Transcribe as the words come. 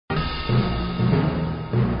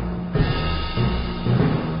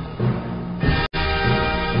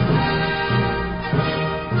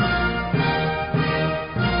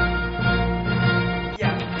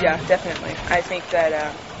Yeah, definitely. I think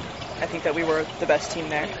that we were the best team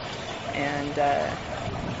there, and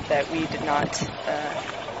that we did not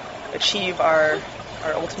achieve our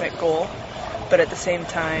ultimate goal. But at the same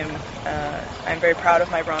time, I'm very proud of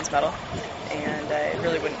my bronze medal, and I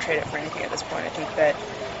really wouldn't trade it for anything at this point. I think that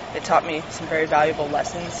it taught me some very valuable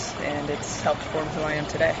lessons, and it's helped form who I am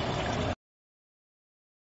today.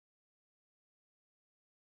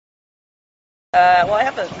 Well,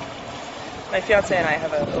 my fiance and I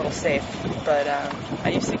have a little safe, but I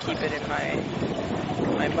used to keep it in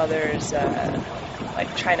my mother's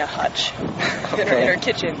like china hutch in her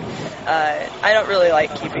kitchen. I don't really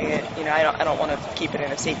like keeping it. I don't want to keep it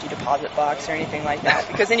in a safety deposit box or anything like that,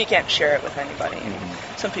 because then you can't share it with anybody. And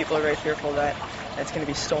some people are very fearful that it's going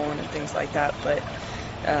to be stolen and things like that. But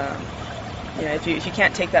if you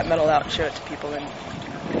can't take that medal out and show it to people, then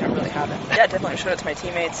you don't really have it. Yeah, definitely showed it to my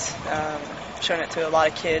teammates. Shown it to a lot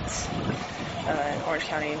of kids in Orange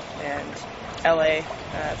County and LA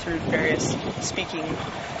through various speaking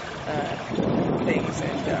things,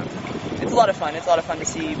 and it's a lot of fun. It's a lot of fun to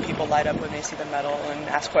see people light up when they see the medal and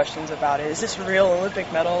ask questions about it. Is this a real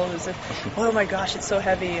Olympic medal? Is it? Oh my gosh, it's so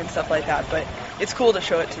heavy and stuff like that. But it's cool to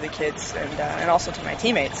show it to the kids and also to my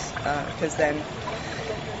teammates, because then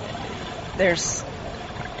there's.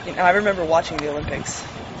 I remember watching the Olympics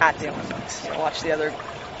at the Olympics. Watch the other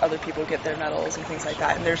people get their medals and things like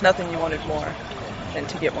that, and there's nothing you wanted more than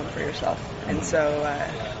to get one for yourself. And so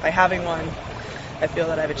by having one, I feel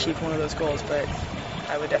that I've achieved one of those goals, but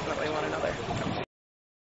I would definitely want another.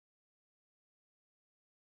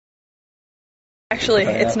 Actually,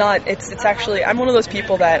 it's not. It's actually, I'm one of those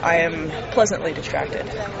people that I am pleasantly distracted.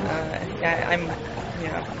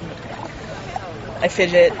 I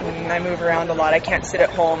fidget and I move around a lot. I can't sit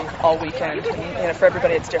at home all weekend. And, for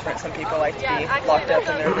everybody it's different. Some people like to be locked up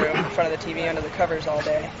in their room in front of the TV under the covers all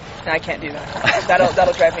day. And I can't do that.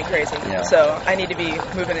 That'll drive me crazy. Yeah. So I need to be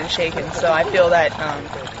moving and shaking. So I feel that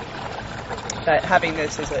that having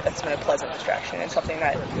this it's been a pleasant distraction. It's something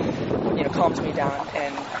that calms me down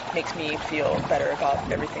and makes me feel better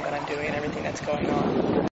about everything that I'm doing and everything that's going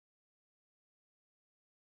on.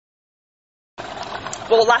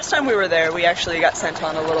 Well, last time we were there, we actually got sent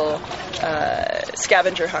on a little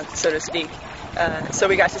scavenger hunt, so to speak. So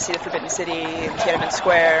we got to see the Forbidden City and Tiananmen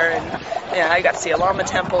Square, and I got to see Alama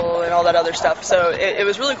Temple and all that other stuff. So it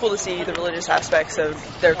was really cool to see the religious aspects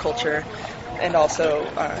of their culture and also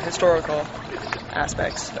historical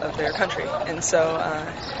aspects of their country. And so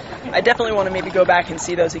I definitely want to maybe go back and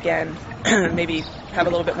see those again, maybe have a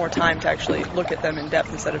little bit more time to actually look at them in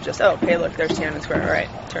depth instead of just, oh, hey, look, there's Tiananmen Square, all right,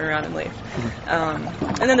 turn around and leave.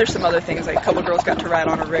 And then there's some other things, like a couple girls got to ride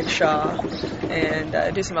on a rickshaw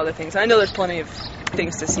and do some other things. I know there's plenty of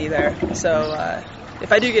things to see there, so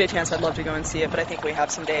if I do get a chance, I'd love to go and see it, but I think we have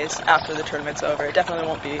some days after the tournament's over. It definitely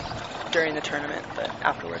won't be during the tournament, but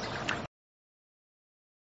afterwards.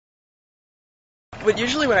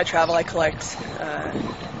 Usually when I travel, I collect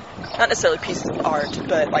not necessarily pieces of art,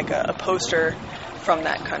 but like a poster from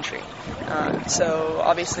that country. So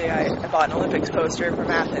obviously I bought an Olympics poster from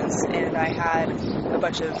Athens, and I had a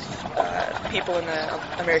bunch of people in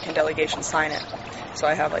the American delegation sign it. So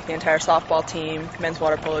I have like the entire softball team, men's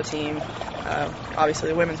water polo team, obviously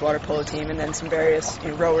the women's water polo team, and then some various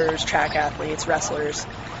rowers, track athletes, wrestlers,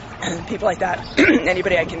 people like that.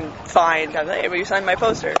 Anybody I can find, I'm like, hey, will you sign my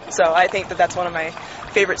poster? So I think that that's one of my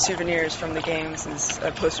favorite souvenirs from the games, is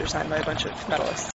a poster signed by a bunch of medalists.